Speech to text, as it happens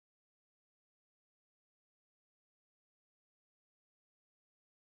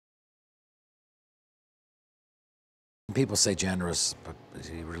People say generous, but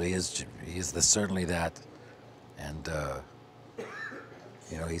he really is. He is certainly that, and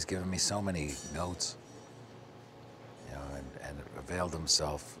you know, he's given me so many notes, you know, and availed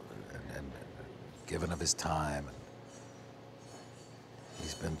himself and given of his time.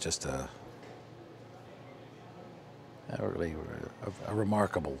 He's been just a really a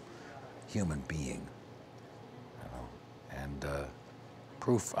remarkable human being, you know, and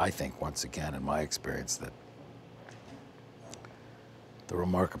proof, I think, once again, in my experience, that the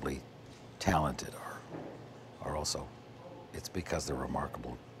remarkably talented are also, it's because they're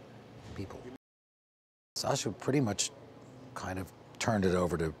remarkable people. Sasha pretty much kind of turned it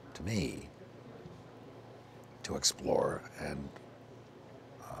over to me to explore and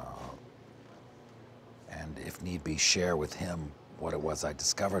if need be, share with him what it was I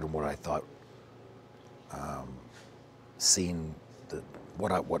discovered and what I thought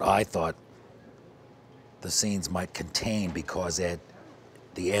what I thought the scenes might contain, because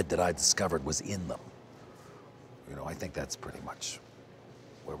the Ed that I discovered was in them. You know, I think that's pretty much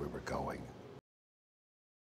where we were going.